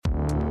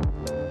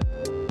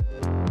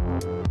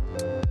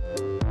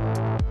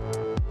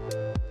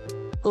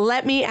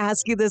Let me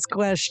ask you this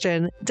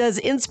question. Does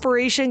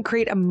inspiration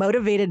create a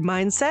motivated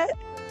mindset?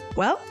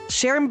 Well,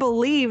 Sharon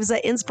believes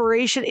that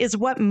inspiration is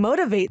what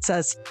motivates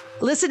us.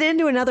 Listen in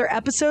to another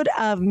episode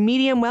of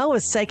Medium Well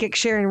with Psychic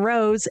Sharon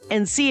Rose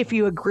and see if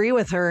you agree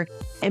with her,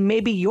 and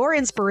maybe your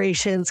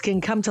inspirations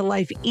can come to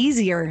life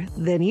easier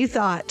than you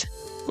thought.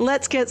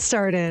 Let's get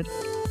started.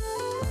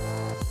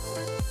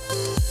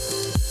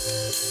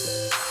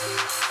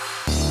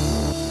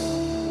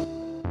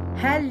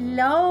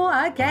 Hello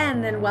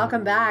again, and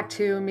welcome back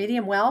to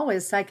Medium Well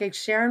with Psychic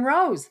Sharon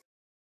Rose.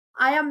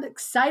 I am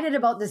excited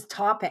about this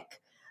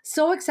topic.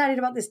 So excited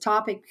about this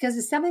topic because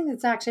it's something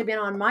that's actually been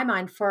on my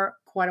mind for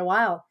quite a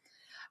while.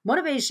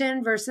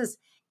 Motivation versus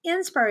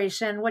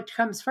inspiration, which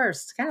comes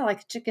first? It's kind of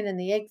like a chicken and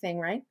the egg thing,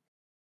 right?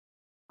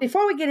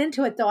 Before we get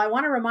into it, though, I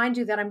want to remind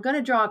you that I'm going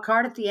to draw a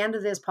card at the end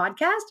of this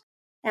podcast,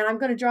 and I'm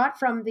going to draw it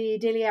from the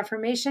Daily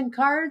Affirmation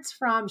cards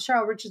from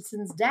Cheryl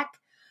Richardson's deck.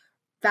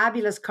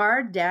 Fabulous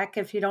card deck.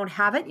 If you don't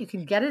have it, you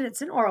can get it.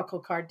 It's an oracle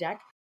card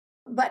deck.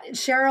 But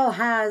Cheryl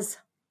has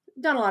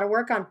done a lot of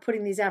work on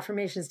putting these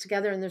affirmations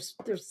together, and there's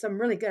some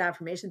really good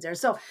affirmations there.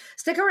 So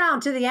stick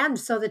around to the end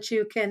so that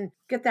you can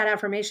get that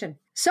affirmation.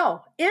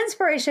 So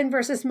inspiration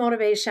versus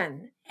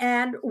motivation.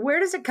 And where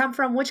does it come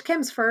from? Which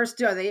comes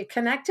first? Are they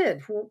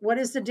connected? What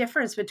is the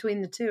difference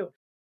between the two?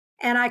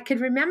 And I could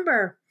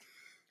remember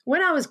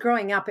when I was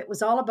growing up, it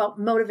was all about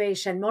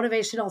motivation,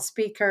 motivational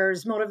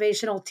speakers,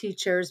 motivational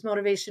teachers,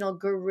 motivational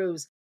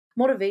gurus,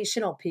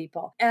 motivational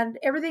people. And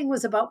everything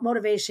was about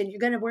motivation.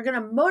 We're going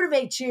to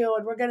motivate you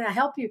and we're going to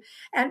help you.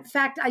 And in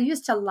fact, I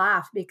used to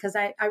laugh because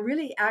I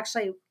really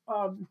actually,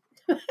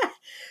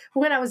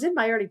 when I was in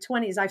my early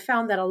 20s, I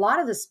found that a lot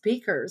of the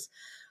speakers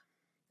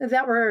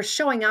that were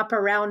showing up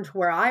around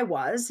where I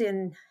was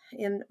in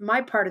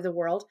my part of the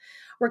world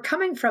were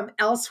coming from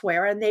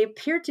elsewhere, and they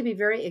appeared to be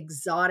very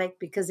exotic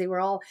because they were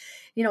all,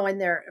 in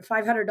their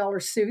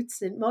 $500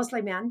 suits, and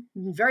mostly men,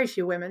 very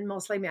few women,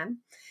 mostly men.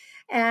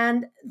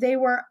 And they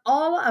were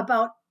all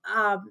about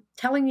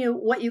telling you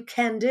what you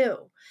can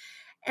do.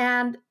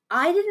 And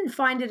I didn't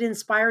find it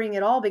inspiring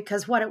at all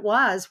because what it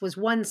was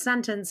one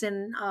sentence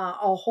in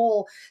a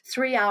whole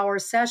 3-hour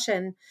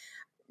session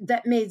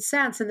that made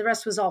sense, and the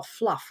rest was all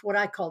fluff, what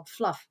I called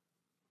fluff.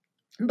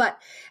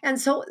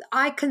 And so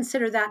I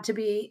consider that to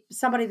be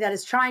somebody that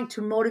is trying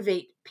to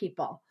motivate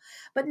people,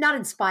 but not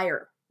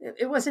inspire.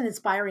 It wasn't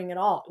inspiring at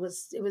all.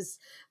 It was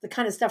the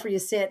kind of stuff where you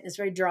sit and it's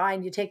very dry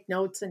and you take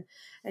notes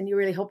and you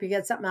really hope you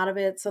get something out of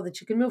it so that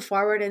you can move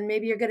forward, and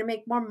maybe you're going to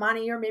make more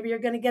money, or maybe you're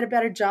going to get a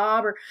better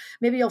job, or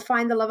maybe you'll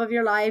find the love of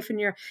your life, and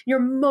you're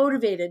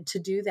motivated to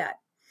do that.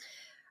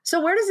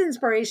 So where does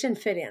inspiration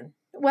fit in?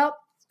 Well,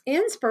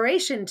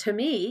 inspiration to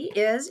me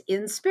is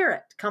in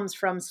spirit, comes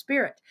from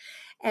spirit,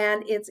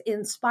 and it's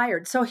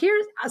inspired. So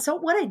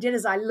what I did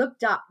is I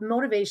looked up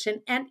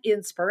motivation and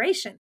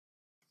inspiration.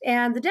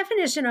 And the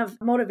definition of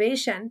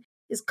motivation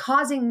is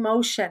causing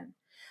motion.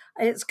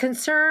 It's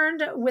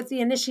concerned with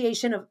the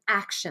initiation of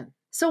action.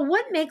 So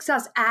what makes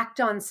us act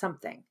on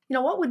something?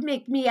 What would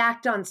make me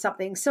act on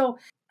something? So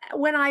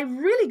when I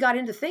really got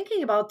into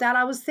thinking about that,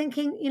 I was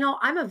thinking,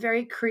 I'm a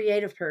very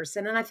creative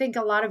person, and I think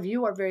a lot of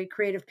you are very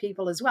creative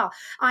people as well.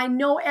 I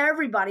know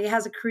everybody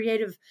has a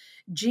creative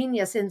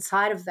genius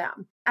inside of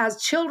them.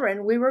 As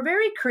children, we were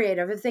very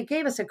creative. If they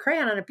gave us a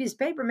crayon on a piece of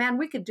paper, man,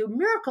 we could do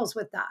miracles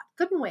with that,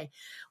 couldn't we?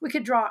 We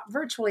could draw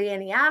virtually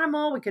any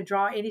animal. We could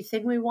draw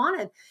anything we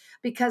wanted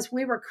because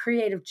we were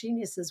creative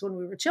geniuses when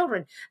we were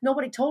children.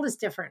 Nobody told us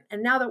different.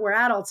 And now that we're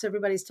adults,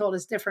 everybody's told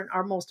us different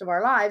most of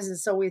our lives. And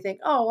so we think,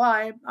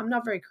 I'm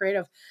not very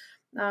creative.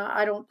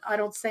 I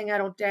don't sing. I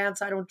don't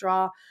dance. I don't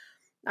draw.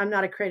 I'm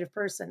not a creative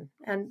person.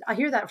 And I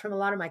hear that from a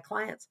lot of my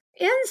clients.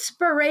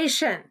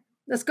 Inspiration.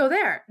 Let's go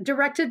there.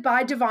 Directed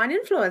by divine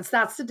influence.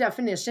 That's the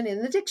definition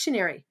in the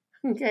dictionary.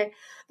 Okay.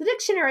 The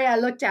dictionary I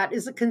looked at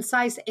is a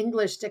concise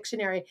English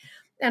dictionary.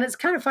 And it's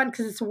kind of fun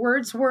because it's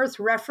Wordsworth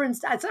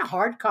referenced. It's a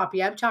hard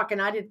copy. I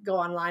didn't go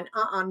online.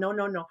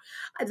 No.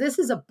 This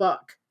is a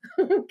book.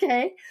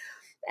 Okay.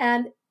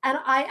 And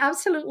I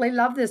absolutely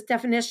love this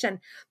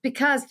definition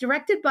because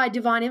directed by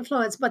divine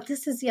influence, but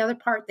this is the other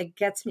part that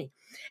gets me.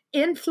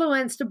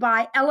 Influenced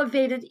by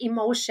elevated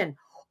emotion.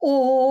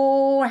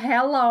 Oh,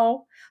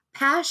 hello.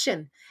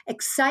 Passion,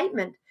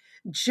 excitement,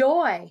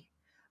 joy,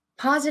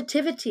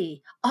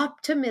 positivity,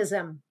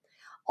 optimism,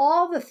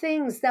 all the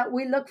things that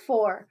we look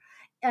for,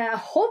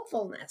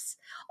 hopefulness,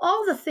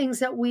 all the things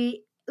that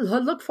we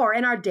look for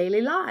in our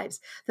daily lives,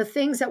 the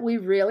things that we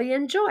really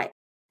enjoy.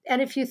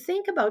 And if you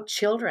think about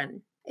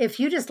children,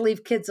 if you just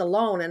leave kids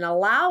alone and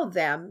allow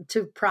them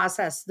to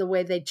process the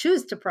way they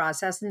choose to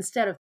process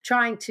instead of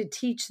trying to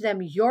teach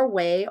them your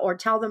way or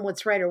tell them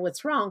what's right or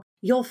what's wrong,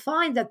 you'll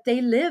find that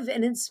they live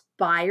an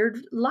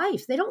inspired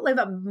life. They don't live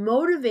a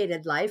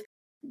motivated life,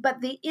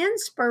 but the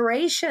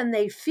inspiration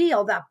they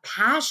feel, the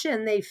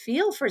passion they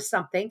feel for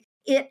something,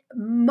 it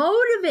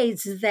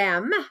motivates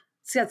them.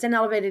 So that's an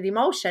elevated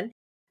emotion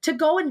to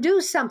go and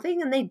do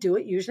something. And they do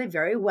it usually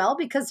very well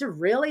because they're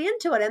really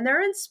into it and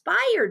they're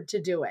inspired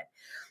to do it.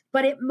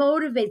 But it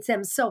motivates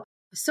them. So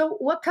So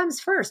what comes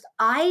first?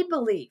 I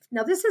believe.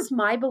 Now, this is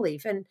my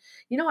belief. And,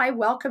 I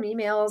welcome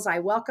emails. I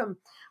welcome,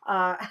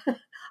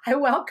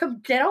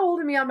 get a hold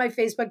of me on my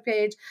Facebook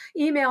page.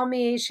 Email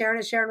me,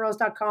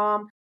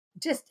 Sharon@SharonRose.com.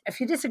 Just if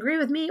you disagree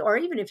with me, or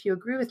even if you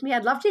agree with me,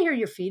 I'd love to hear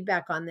your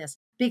feedback on this,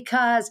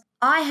 because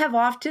I have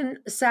often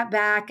sat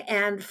back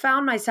and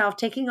found myself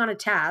taking on a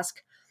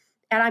task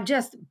and I'm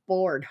just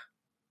bored.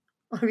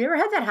 Have you ever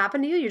had that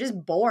happen to you? You're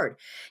just bored.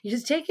 You're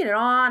just taking it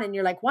on and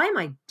you're like, why am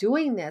I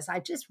doing this? I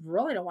just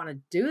really don't want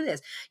to do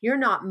this. You're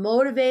not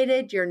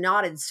motivated. You're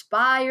not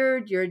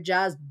inspired. You're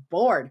just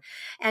bored.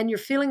 And you're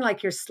feeling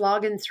like you're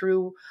slogging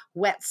through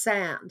wet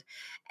sand.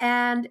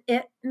 And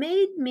it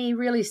made me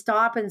really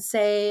stop and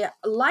say,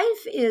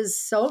 life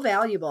is so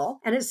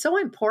valuable and it's so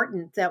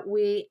important that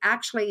we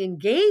actually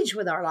engage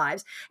with our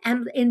lives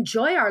and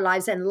enjoy our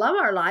lives and love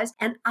our lives.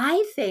 And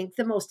I think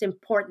the most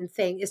important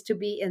thing is to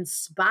be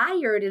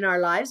inspired in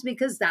our lives,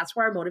 because that's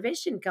where our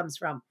motivation comes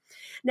from.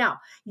 Now,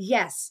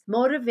 yes,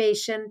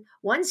 motivation,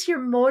 once you're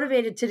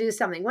motivated to do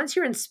something, once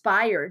you're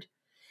inspired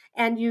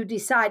and you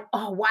decide,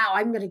 oh, wow,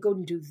 I'm going to go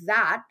and do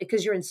that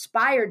because you're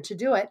inspired to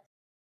do it.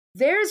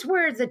 There's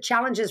where the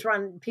challenges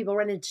people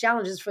run into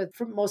challenges for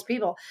most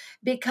people,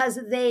 because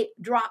they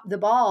drop the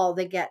ball,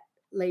 they get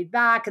laid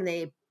back and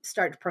they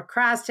start to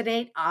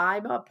procrastinate.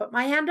 I'll put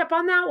my hand up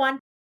on that one.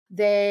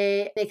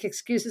 They make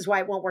excuses why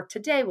it won't work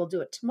today. We'll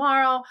do it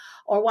tomorrow,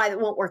 or why it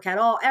won't work at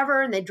all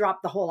ever. And they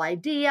drop the whole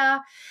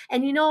idea.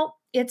 And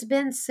it's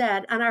been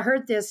said, and I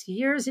heard this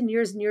years and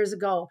years and years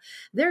ago,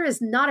 there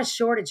is not a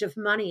shortage of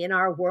money in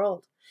our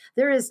world.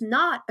 There is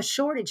not a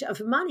shortage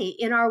of money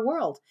in our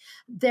world.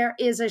 There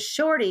is a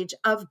shortage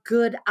of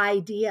good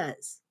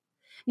ideas.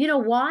 You know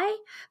why?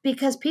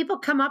 Because people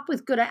come up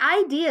with good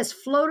ideas,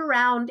 float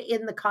around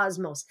in the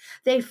cosmos.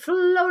 They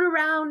float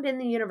around in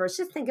the universe.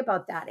 Just think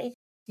about that.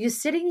 You're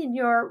sitting in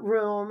your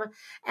room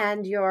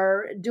and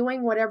you're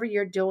doing whatever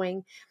you're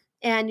doing,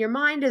 and your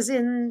mind is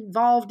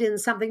involved in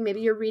something.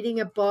 Maybe you're reading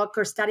a book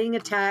or studying a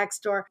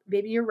text, or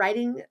maybe you're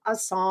writing a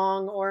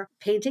song or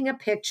painting a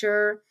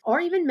picture or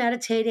even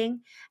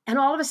meditating. And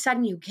all of a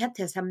sudden you get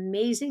this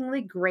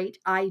amazingly great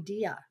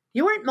idea.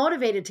 You weren't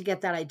motivated to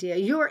get that idea.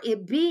 You are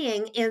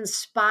being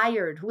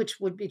inspired, which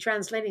would be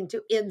translating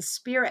to in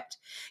spirit.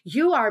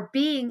 You are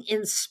being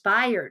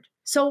inspired.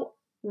 So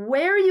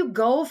where you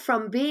go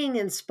from being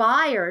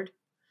inspired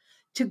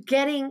to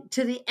getting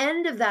to the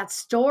end of that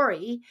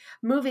story,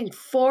 moving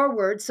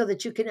forward so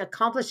that you can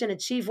accomplish and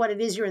achieve what it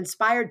is you're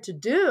inspired to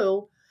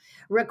do,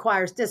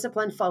 requires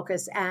discipline,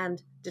 focus,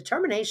 and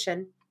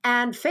determination,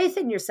 and faith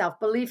in yourself,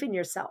 belief in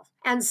yourself.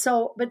 And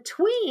so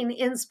between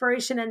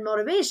inspiration and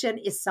motivation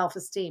is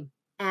self-esteem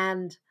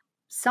and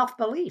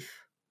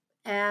self-belief,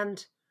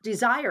 and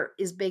desire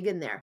is big in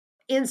there.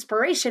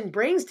 Inspiration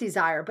brings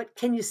desire, but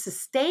can you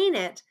sustain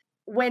it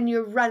when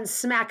you run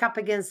smack up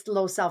against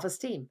low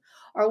self-esteem,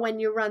 or when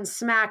you run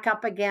smack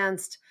up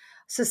against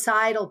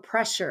societal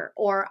pressure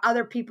or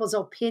other people's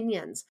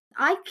opinions?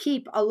 I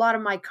keep a lot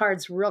of my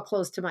cards real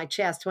close to my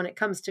chest when it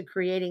comes to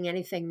creating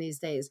anything these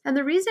days. And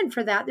the reason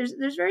for that,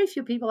 there's very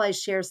few people I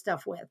share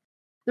stuff with.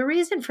 The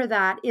reason for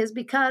that is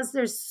because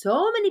there's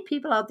so many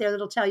people out there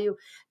that'll tell you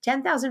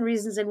 10,000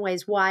 reasons and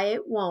ways why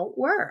it won't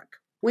work.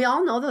 We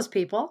all know those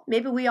people.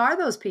 Maybe we are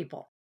those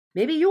people.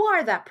 Maybe you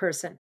are that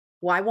person.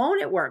 Why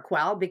won't it work?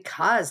 Well,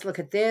 because look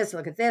at this,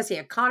 the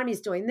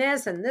economy's doing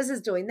this, and this is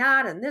doing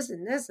that, and this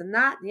and this and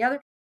that and the other.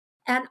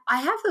 And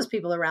I have those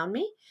people around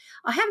me.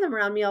 I have them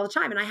around me all the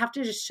time, and I have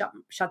to just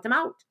shut them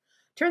out.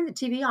 Turn the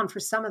TV on for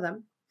some of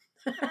them.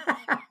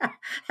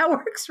 That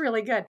works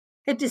really good.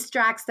 It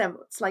distracts them.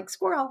 It's like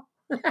squirrel.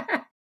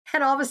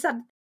 And all of a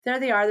sudden, there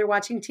they are. They're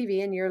watching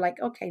TV, and you're like,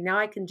 okay, now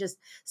I can just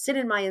sit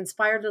in my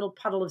inspired little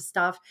puddle of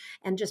stuff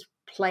and just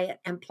play it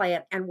and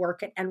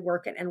work it and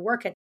work it and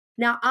work it.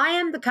 Now, I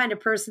am the kind of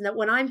person that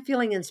when I'm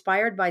feeling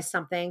inspired by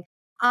something,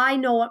 I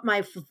know what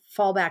my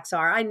fallbacks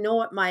are. I know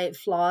what my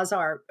flaws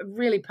are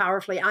really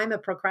powerfully. I'm a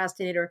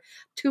procrastinator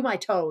to my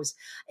toes.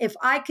 If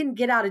I can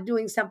get out of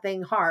doing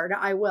something hard,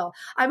 I will.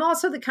 I'm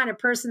also the kind of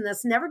person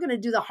that's never going to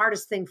do the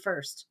hardest thing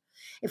first.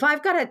 If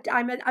I've got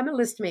I'm a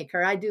list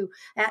maker. I do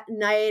at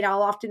night.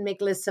 I'll often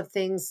make list of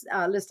things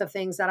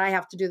that I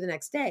have to do the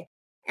next day.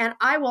 And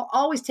I will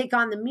always take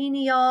on the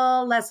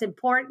menial, less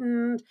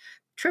important,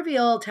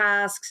 trivial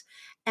tasks.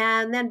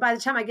 And then by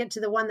the time I get to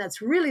the one that's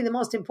really the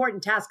most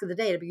important task of the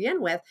day to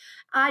begin with,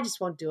 I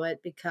just won't do it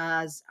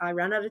because I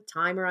run out of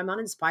time, or I'm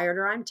uninspired,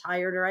 or I'm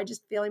tired, or I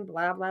just feeling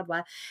blah, blah,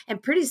 blah.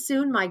 And pretty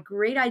soon my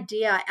great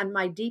idea and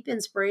my deep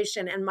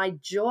inspiration and my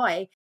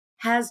joy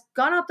has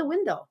gone out the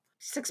window.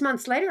 6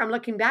 months later, I'm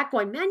looking back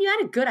going, man, you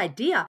had a good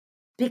idea.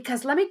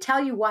 Because let me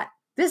tell you what,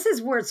 this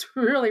is where it's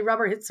really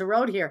rubber hits the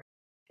road here.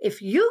 If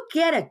you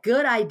get a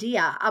good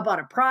idea about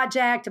a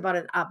project, about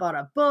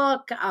a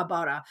book,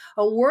 about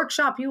a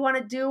workshop you want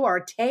to do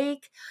or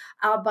take,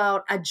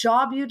 about a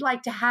job you'd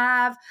like to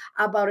have,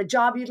 about a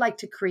job you'd like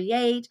to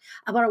create,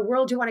 about a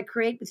world you want to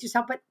create with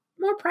yourself, but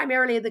more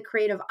primarily the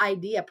creative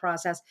idea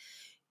process,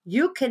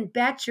 you can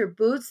bet your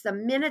boots the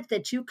minute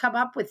that you come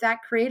up with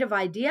that creative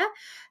idea,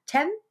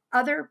 10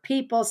 other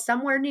people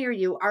somewhere near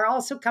you are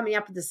also coming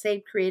up with the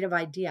same creative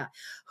idea.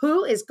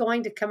 Who is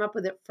going to come up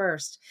with it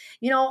first?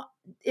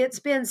 It's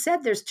been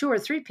said there's 2 or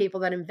 3 people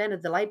that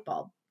invented the light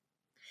bulb.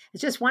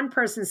 It's just one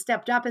person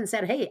stepped up and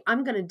said, hey,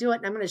 I'm going to do it.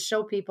 And I'm going to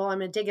show people. I'm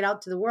going to take it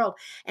out to the world.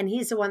 And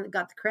he's the one that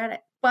got the credit.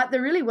 But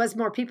there really was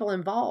more people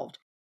involved.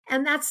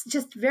 And that's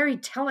just very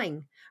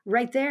telling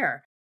right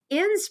there.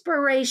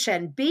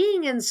 Inspiration,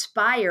 being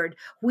inspired,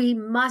 we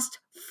must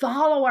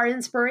follow our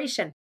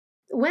inspiration.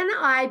 When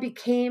I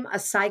became a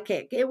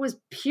psychic, it was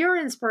pure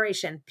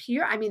inspiration,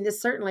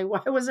 this certainly,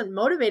 I wasn't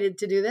motivated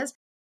to do this.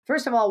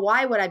 First of all,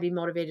 why would I be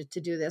motivated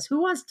to do this?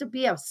 Who wants to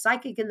be a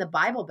psychic in the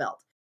Bible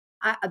Belt?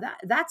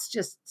 That's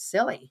just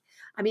silly.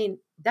 To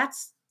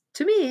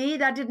me,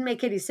 that didn't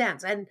make any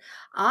sense. And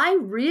I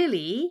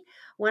really,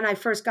 when I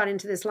first got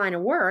into this line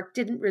of work,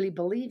 didn't really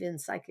believe in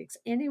psychics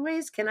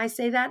anyways. Can I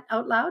say that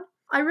out loud?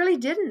 I really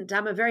didn't.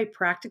 I'm a very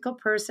practical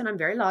person. I'm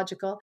very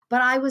logical,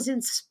 but I was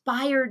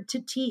inspired to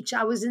teach.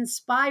 I was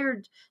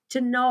inspired to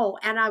know,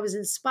 and I was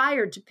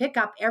inspired to pick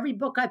up every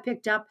book I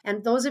picked up.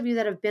 And those of you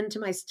that have been to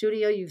my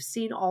studio, you've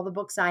seen all the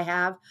books I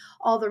have,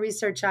 all the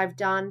research I've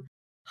done,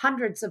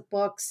 hundreds of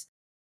books,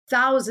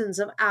 thousands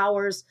of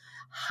hours,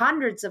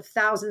 hundreds of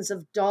thousands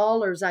of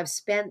dollars I've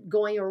spent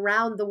going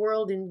around the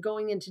world and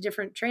going into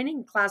different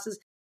training classes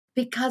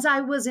because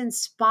I was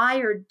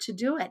inspired to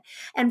do it.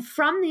 And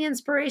from the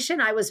inspiration,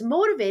 I was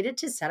motivated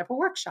to set up a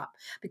workshop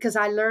because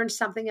I learned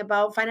something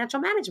about financial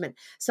management.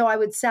 So I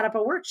would set up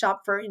a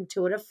workshop for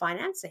intuitive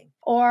financing,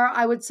 or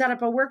I would set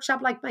up a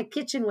workshop like my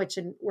Kitchen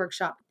Witchin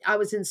workshop. I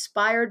was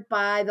inspired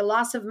by the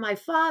loss of my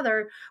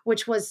father,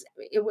 it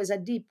was a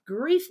deep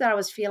grief that I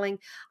was feeling.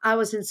 I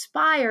was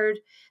inspired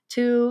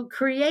to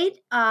create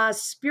a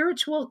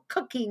spiritual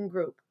cooking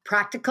group,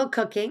 practical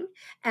cooking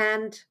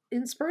and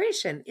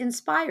inspiration,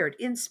 inspired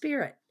in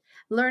spirit,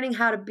 learning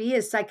how to be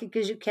as psychic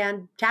as you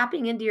can,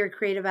 tapping into your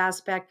creative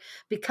aspect,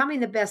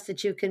 becoming the best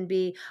that you can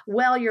be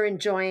while you're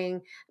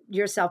enjoying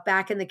yourself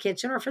back in the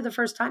kitchen or for the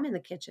first time in the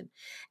kitchen.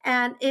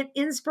 And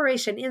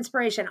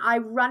inspiration. I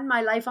run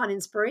my life on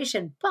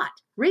inspiration. But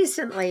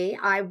recently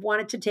I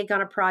wanted to take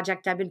on a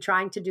project I've been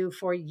trying to do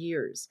for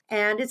years.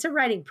 And it's a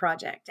writing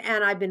project.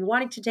 And I've been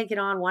wanting to take it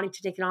on.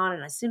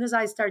 And as soon as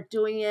I start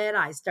doing it,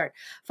 I start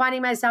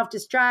finding myself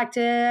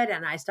distracted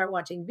and I start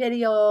watching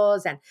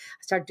videos and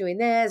I start doing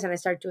this and I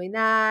start doing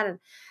that. And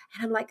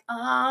I'm like,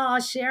 oh,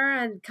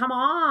 Sharon, come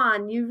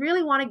on. You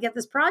really want to get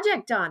this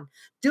project done.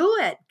 Do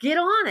it. Get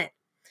on it.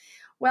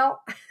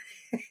 Well,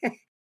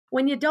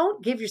 when you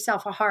don't give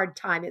yourself a hard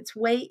time, it's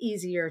way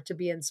easier to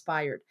be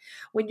inspired.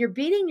 When you're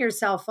beating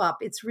yourself up,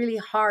 it's really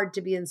hard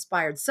to be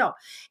inspired. So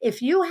if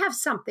you have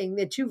something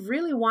that you've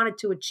really wanted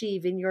to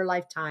achieve in your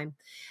lifetime,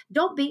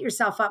 don't beat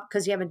yourself up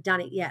because you haven't done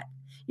it yet.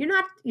 You're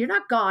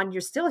not gone. You're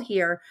still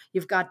here.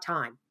 You've got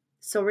time.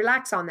 So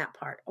relax on that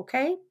part,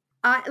 okay?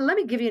 Let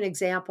me give you an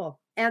example.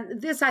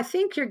 And this, I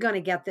think you're going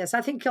to get this.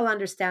 I think you'll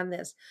understand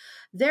this.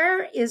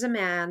 There is a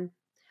man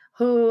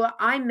who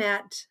I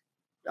met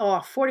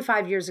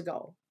 45 years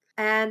ago.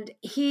 And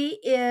he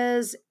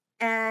was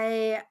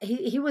a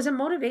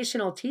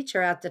motivational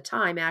teacher at the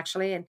time,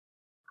 actually.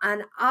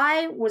 And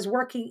I was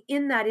working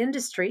in that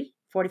industry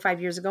 45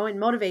 years ago in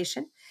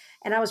motivation.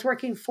 And I was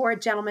working for a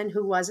gentleman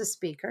who was a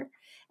speaker.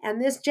 And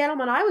this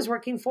gentleman I was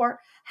working for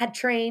had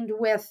trained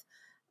with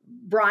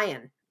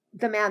Brian,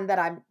 the man that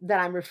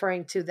I'm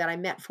referring to that I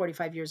met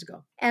 45 years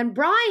ago. And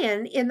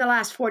Brian, in the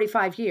last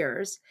 45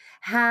 years,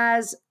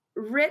 has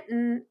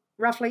written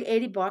roughly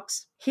 80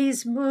 books.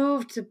 He's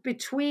moved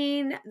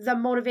between the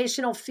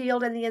motivational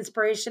field and the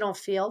inspirational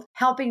field,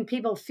 helping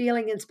people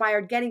feeling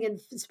inspired, getting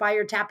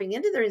inspired, tapping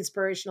into their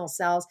inspirational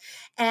selves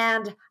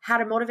and how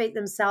to motivate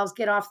themselves,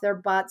 get off their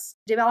butts,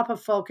 develop a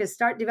focus,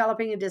 start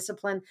developing a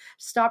discipline,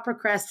 stop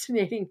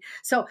procrastinating.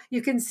 So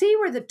you can see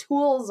where the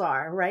tools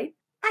are, right?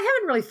 I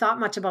haven't really thought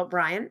much about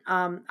Brian.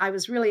 I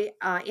was really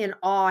in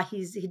awe.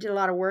 He did a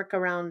lot of work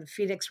around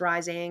Phoenix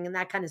Rising and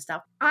that kind of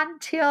stuff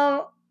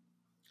until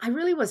I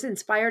really was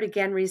inspired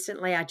again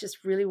recently. I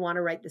just really want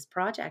to write this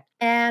project.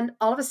 And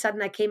all of a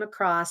sudden I came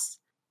across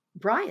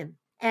Brian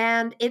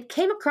and it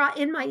came across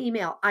in my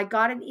email. I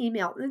got an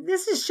email.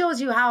 This just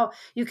shows you how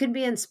you can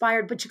be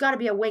inspired, but you got to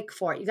be awake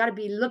for it. You got to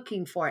be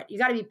looking for it. You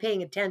got to be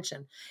paying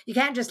attention. You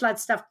can't just let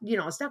stuff,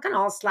 it's not going to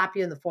all slap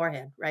you in the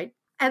forehead, right?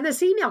 And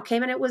this email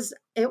came and it was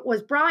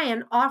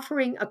Brian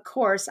offering a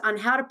course on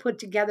how to put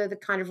together the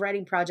kind of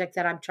writing project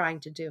that I'm trying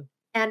to do.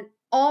 And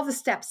all the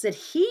steps that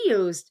he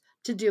used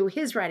to do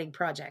his writing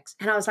projects.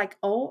 And I was like,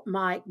 oh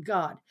my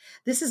God,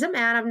 this is a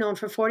man I've known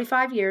for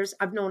 45 years.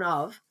 I've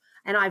known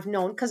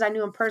because I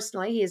knew him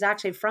personally. He is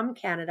actually from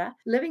Canada,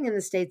 living in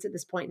the States at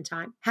this point in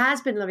time,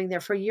 has been living there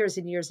for years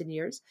and years and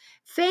years,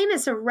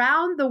 famous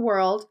around the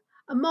world,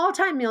 a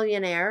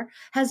multimillionaire,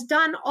 has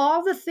done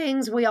all the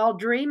things we all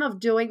dream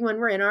of doing when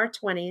we're in our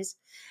 20s.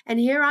 And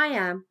here I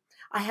am.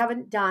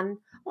 I've done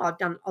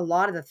a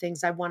lot of the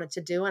things I wanted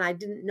to do, and I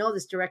didn't know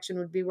this direction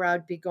would be where I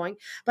would be going,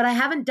 but I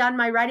haven't done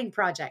my writing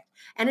project.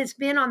 And it's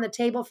been on the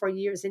table for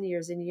years and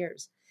years and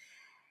years.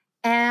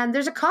 And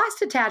there's a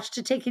cost attached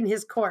to taking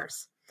his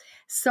course.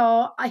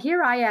 So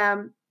here I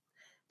am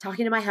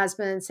talking to my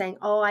husband and saying,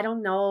 oh, I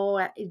don't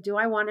know. Do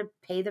I want to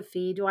pay the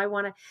fee? Do I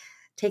want to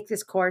take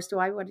this course? Do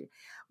I want to?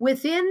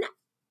 Within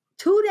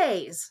 2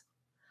 days,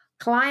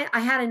 I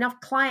had enough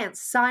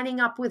clients signing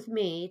up with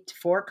me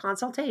for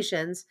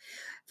consultations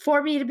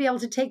for me to be able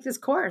to take this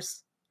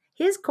course,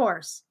 his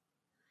course.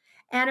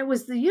 And it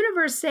was the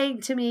universe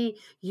saying to me,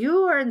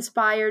 you are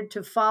inspired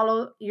to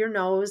follow your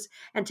nose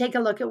and take a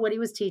look at what he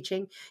was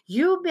teaching.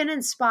 You've been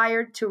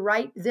inspired to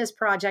write this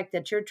project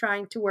that you're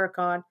trying to work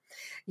on.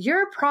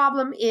 Your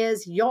problem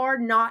is you're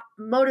not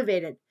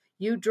motivated.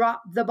 You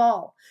drop the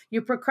ball.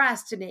 You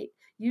procrastinate.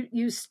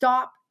 You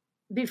stop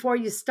before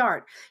you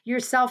start. Your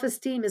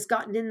self-esteem has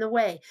gotten in the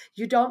way.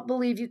 You don't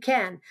believe you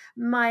can.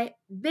 My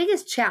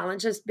biggest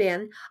challenge has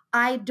been,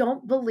 I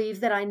don't believe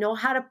that I know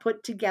how to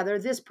put together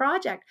this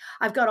project.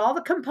 I've got all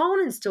the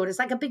components to it. It's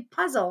like a big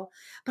puzzle,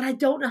 but I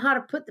don't know how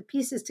to put the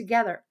pieces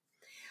together.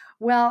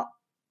 Well,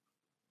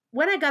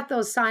 when I got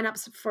those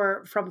signups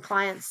from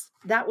clients,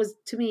 that was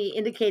to me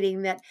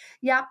indicating that,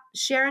 yeah,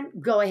 Sharon,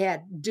 go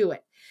ahead, do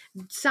it.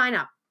 Sign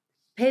up.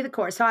 Pay the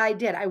course. So I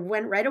did. I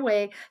went right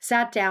away,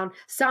 sat down,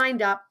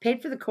 signed up,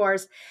 paid for the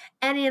course,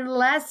 and in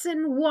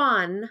lesson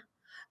 1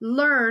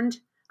 learned,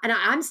 and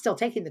I'm still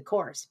taking the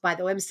course, by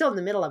the way, I'm still in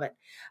the middle of it.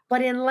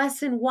 But in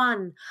lesson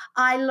 1,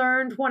 I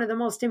learned one of the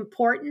most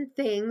important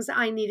things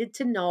I needed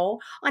to know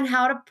on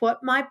how to put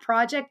my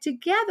project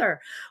together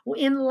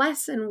in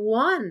lesson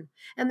 1.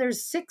 And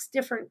there's 6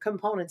 different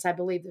components. I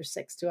believe there's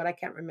 6 to it. I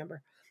can't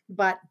remember,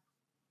 but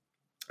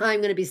I'm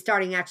going to be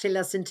starting actually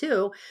lesson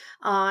 2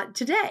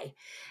 today.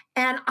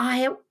 And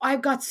I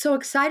got so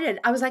excited.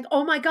 I was like,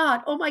 oh my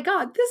God,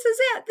 this is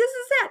it. This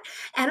is it.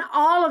 And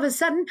all of a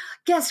sudden,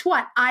 guess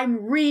what?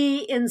 I'm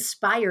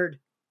re-inspired.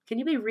 Can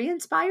you be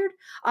re-inspired?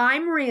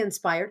 I'm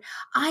re-inspired.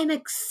 I'm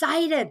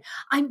excited.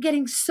 I'm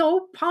getting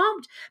so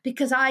pumped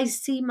because I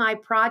see my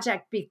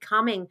project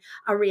becoming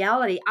a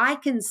reality. I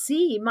can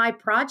see my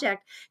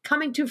project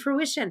coming to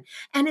fruition,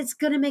 and it's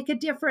going to make a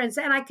difference.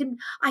 And I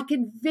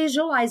can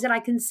visualize it. I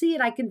can see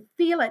it. I can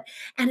feel it.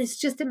 And it's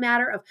just a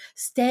matter of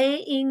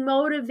staying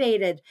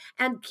motivated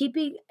and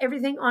keeping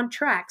everything on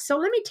track. So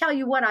let me tell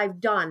you what I've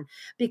done,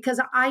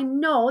 because I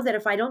know that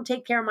if I don't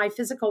take care of my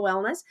physical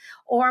wellness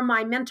or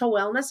my mental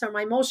wellness or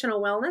my emotional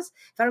wellness,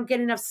 if I don't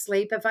get enough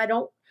sleep, if I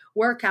don't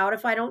work out,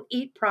 if I don't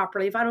eat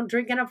properly, if I don't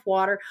drink enough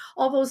water,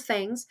 all those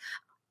things,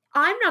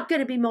 I'm not going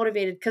to be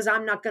motivated because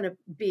I'm not going to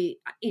be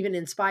even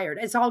inspired.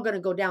 It's all going to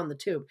go down the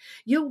tube.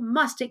 You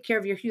must take care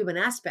of your human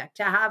aspect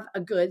to have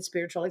a good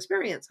spiritual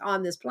experience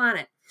on this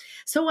planet.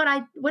 So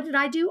what did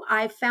I do?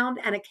 I found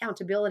an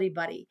accountability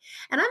buddy.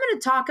 And I'm going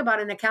to talk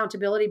about an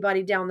accountability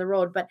buddy down the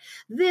road, but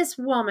this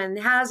woman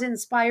has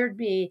inspired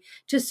me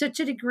to such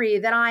a degree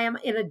that I am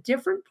in a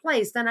different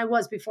place than I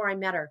was before I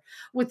met her,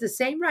 with the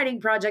same writing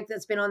project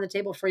that's been on the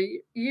table for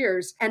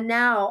years. And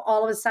now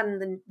all of a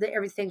sudden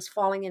everything's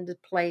falling into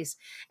place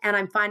and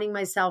I'm finding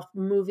myself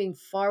moving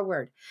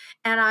forward.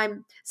 And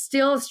I'm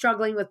still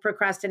struggling with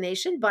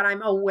procrastination, but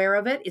I'm aware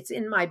of it. It's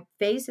in my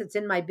face. It's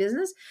in my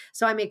business.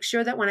 So I make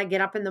sure that when I get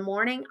up in the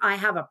morning, I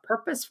have a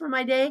purpose for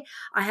my day.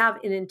 I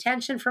have an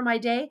intention for my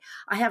day.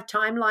 I have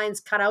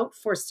timelines cut out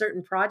for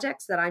certain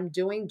projects that I'm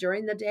doing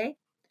during the day.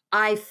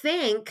 I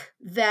think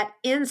that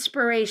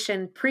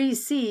inspiration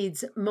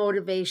precedes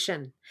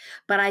motivation,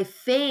 but I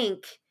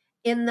think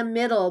in the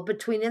middle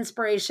between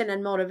inspiration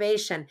and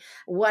motivation,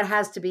 what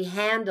has to be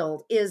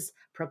handled is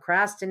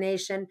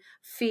procrastination,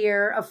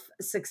 fear of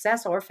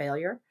success or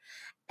failure,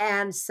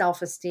 and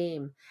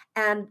self-esteem,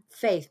 and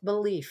faith,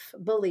 belief.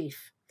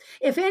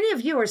 If any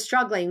of you are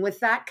struggling with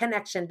that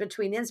connection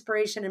between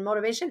inspiration and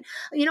motivation,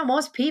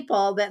 most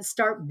people that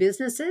start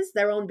businesses,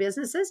 their own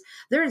businesses,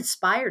 they're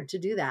inspired to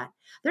do that.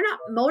 They're not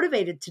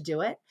motivated to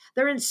do it.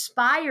 They're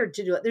inspired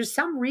to do it. There's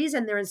some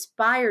reason they're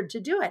inspired to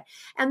do it.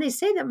 And they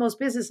say that most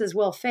businesses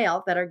will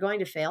fail, that are going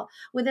to fail,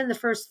 within the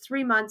first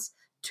 3 months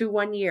to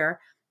 1 year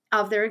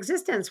of their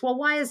existence. Well,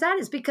 why is that?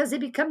 It's because they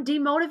become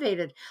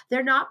demotivated.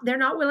 They're not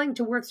willing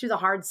to work through the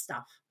hard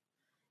stuff.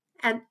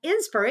 And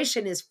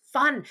inspiration is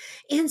fun.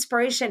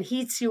 Inspiration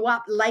heats you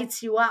up,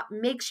 lights you up,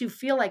 makes you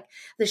feel like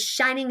the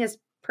shiningest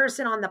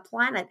person on the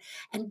planet,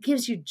 and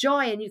gives you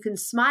joy, and you can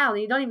smile,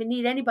 and you don't even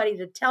need anybody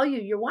to tell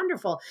you you're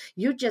wonderful.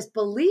 You just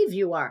believe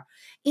you are.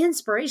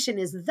 Inspiration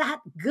is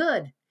that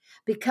good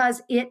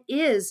because it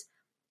is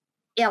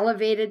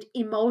elevated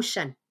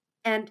emotion.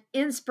 And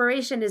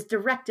inspiration is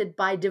directed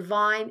by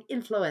divine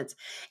influence.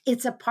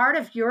 It's a part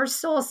of your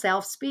soul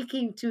self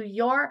speaking to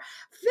your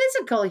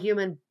physical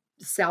human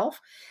self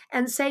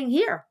and saying,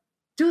 here,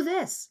 do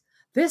this.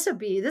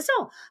 This'll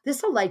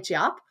light you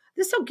up.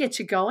 This'll get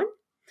you going.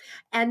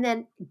 And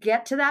then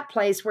get to that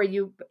place where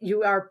you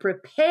are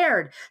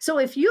prepared. So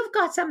if you've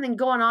got something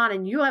going on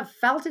and you have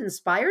felt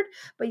inspired,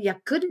 but you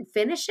couldn't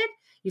finish it,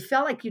 you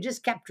felt like you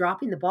just kept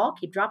dropping the ball,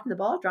 keep dropping the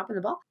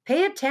ball,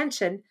 pay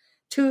attention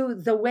to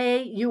the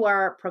way you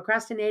are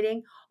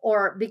procrastinating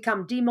or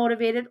become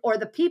demotivated, or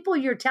the people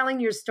you're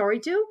telling your story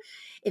to.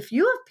 If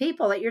you have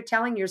people that you're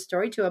telling your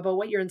story to about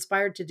what you're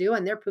inspired to do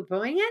and they're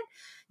poo-pooing it,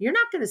 you're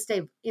not going to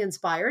stay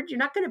inspired. You're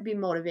not going to be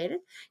motivated.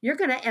 You're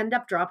going to end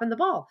up dropping the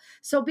ball.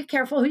 So be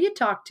careful who you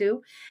talk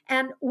to.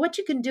 And what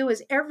you can do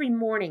is every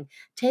morning,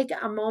 take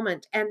a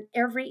moment, and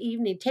every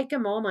evening, take a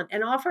moment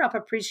and offer up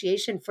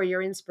appreciation for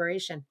your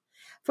inspiration.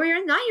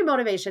 Not your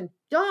motivation.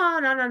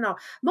 No.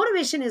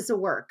 Motivation is the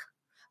work.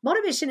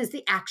 Motivation is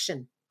the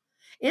action.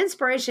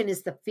 Inspiration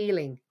is the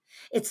feeling.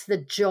 It's the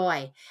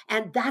joy.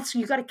 And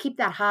you got to keep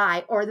that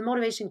high or the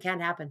motivation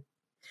can't happen.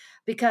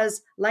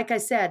 Because like I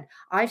said,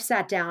 I've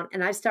sat down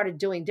and I've started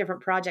doing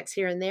different projects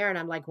here and there. And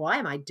I'm like, why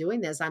am I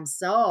doing this? I'm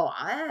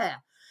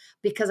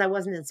because I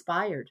wasn't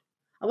inspired.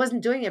 I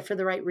wasn't doing it for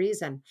the right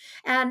reason.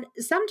 And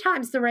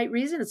sometimes the right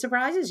reason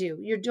surprises you.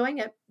 You're doing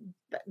it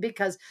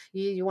because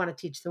you want to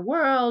teach the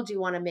world, you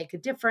want to make a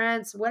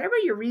difference, whatever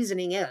your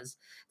reasoning is,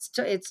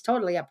 it's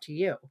totally up to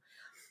you.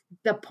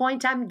 The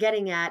point I'm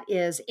getting at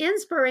is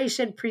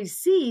inspiration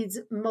precedes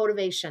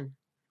motivation.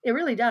 It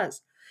really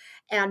does.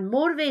 And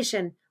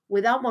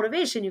without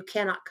motivation, you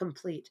cannot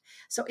complete.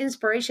 So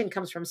inspiration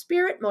comes from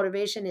spirit.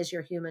 Motivation is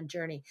your human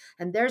journey.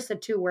 And there's the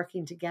two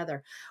working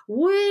together.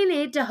 We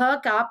need to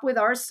hook up with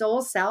our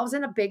soul selves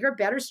in a bigger,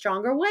 better,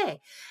 stronger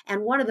way.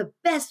 And one of the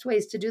best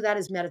ways to do that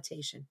is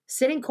meditation.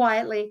 Sitting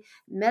quietly,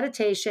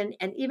 meditation.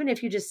 And even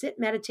if you just sit,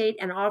 meditate,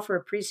 and offer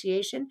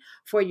appreciation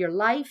for your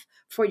life,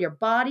 for your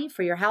body,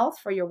 for your health,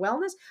 for your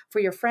wellness,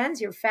 for your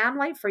friends, your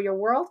family, for your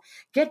world,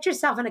 get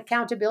yourself an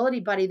accountability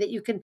buddy that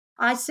you can.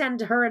 I send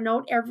her a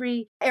note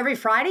every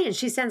Friday, and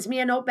she sends me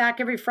a note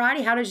back every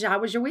Friday. How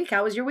was your week?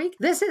 How was your week?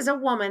 This is a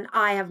woman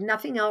I have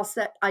nothing else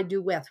that I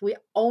do with. We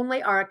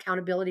only are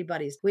accountability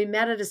buddies. We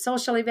met at a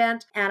social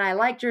event, and I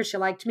liked her. She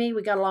liked me.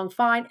 We got along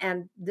fine,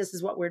 and this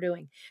is what we're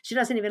doing. She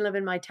doesn't even live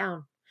in my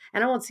town.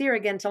 And I won't see her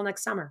again until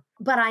next summer.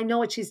 But I know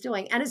what she's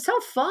doing. And it's so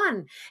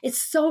fun.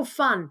 It's so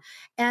fun.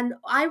 And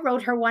I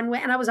wrote her one way,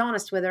 and I was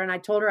honest with her. And I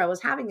told her I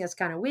was having this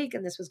kind of week,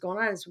 and this was going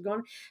on.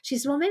 She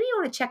said, well, maybe you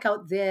want to check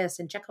out this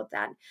and check out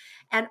that.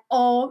 And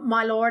oh,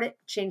 my Lord, it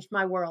changed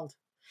my world.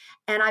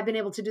 And I've been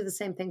able to do the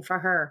same thing for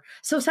her.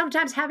 So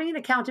sometimes having an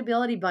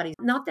accountability buddy,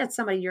 not that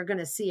somebody you're going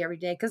to see every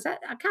day, because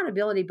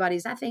accountability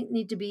buddies, I think,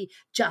 need to be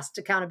just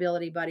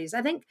accountability buddies.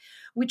 I think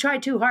we try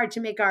too hard to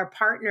make our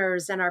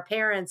partners and our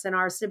parents and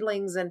our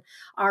siblings and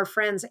our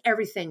friends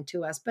everything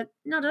to us. But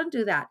no, don't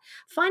do that.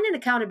 Find an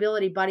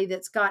accountability buddy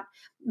that's got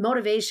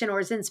motivation or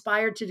is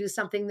inspired to do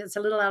something that's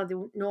a little out of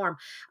the norm.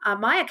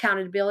 My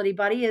accountability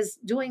buddy is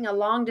doing a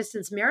long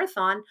distance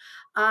marathon,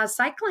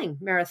 cycling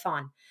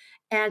marathon.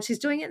 And she's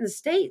doing it in the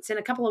States in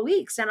a couple of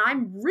weeks. And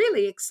I'm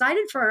really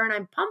excited for her and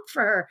I'm pumped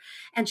for her.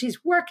 And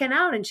she's working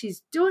out and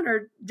she's doing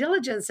her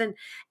diligence and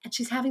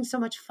she's having so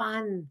much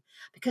fun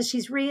because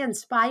she's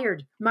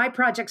re-inspired. My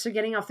projects are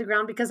getting off the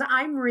ground because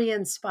I'm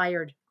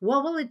re-inspired.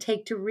 What will it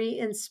take to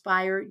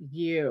re-inspire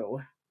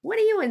you? What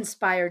are you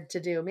inspired to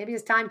do? Maybe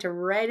it's time to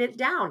write it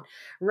down.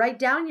 Write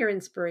down your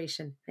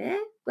inspiration.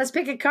 Let's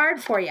pick a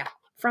card for you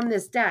from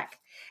this deck.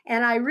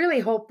 And I really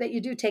hope that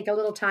you do take a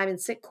little time and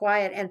sit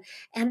quiet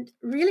and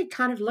really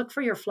kind of look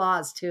for your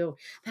flaws too.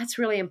 That's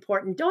really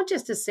important. Don't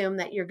just assume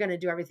that you're going to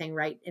do everything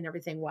right and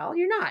everything well.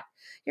 You're not.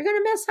 You're going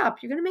to mess up.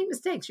 You're going to make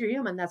mistakes. You're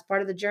human. That's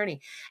part of the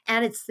journey.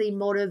 And it's the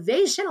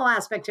motivational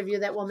aspect of you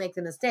that will make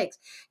the mistakes.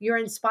 Your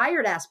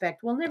inspired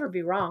aspect will never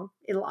be wrong.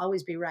 It'll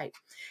always be right.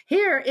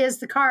 Here is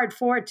the card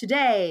for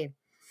today.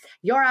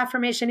 Your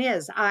affirmation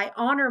is, I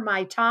honor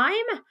my time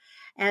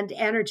and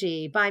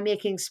energy by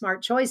making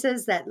smart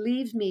choices that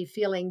leave me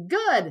feeling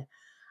good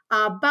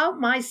about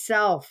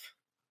myself.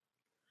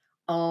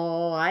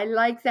 Oh, I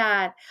like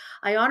that.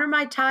 I honor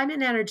my time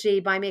and energy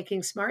by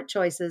making smart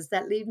choices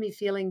that leave me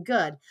feeling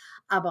good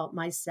about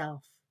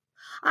myself.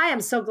 I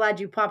am so glad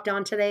you popped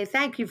on today.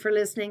 Thank you for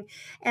listening.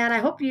 And I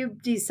hope you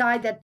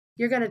decide that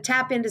you're going to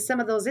tap into some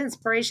of those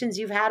inspirations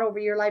you've had over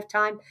your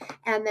lifetime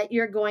and that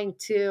you're going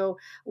to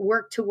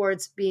work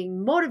towards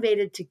being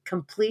motivated to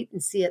complete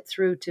and see it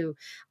through to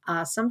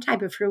some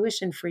type of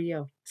fruition for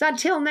you. So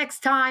until next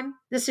time,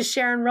 this is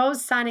Sharon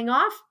Rose signing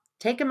off.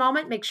 Take a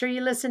moment, make sure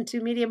you listen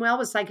to Medium Well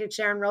with Psychic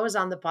Sharon Rose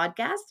on the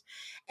podcast.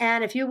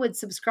 And if you would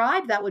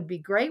subscribe, that would be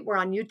great. We're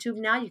on YouTube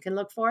now. You can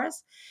look for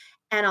us.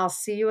 And I'll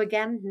see you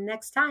again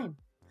next time.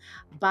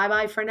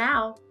 Bye-bye for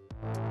now.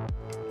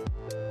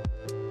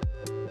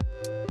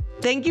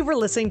 Thank you for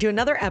listening to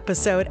another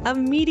episode of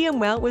Medium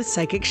Well with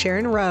Psychic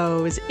Sharon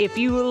Rose. If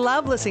you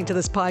love listening to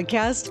this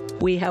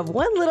podcast, we have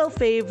one little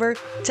favor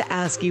to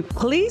ask you.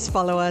 Please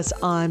follow us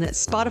on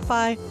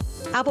Spotify,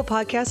 Apple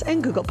Podcasts,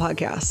 and Google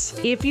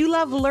Podcasts. If you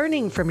love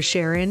learning from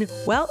Sharon,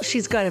 well,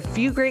 she's got a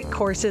few great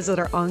courses that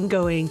are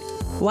ongoing.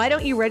 Why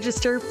don't you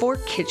register for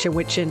Kitchen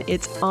Witchin'?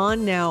 It's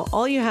on now.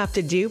 All you have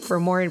to do for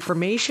more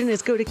information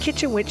is go to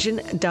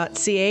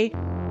kitchenwitchin.ca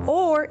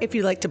or or if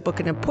you'd like to book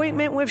an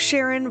appointment with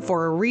Sharon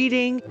for a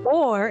reading,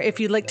 or if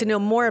you'd like to know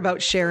more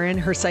about Sharon,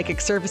 her psychic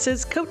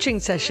services, coaching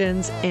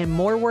sessions, and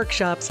more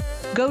workshops,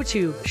 go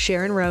to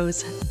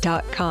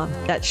SharonRose.com.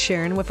 That's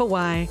Sharon with a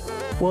Y.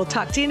 We'll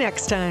talk to you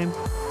next time.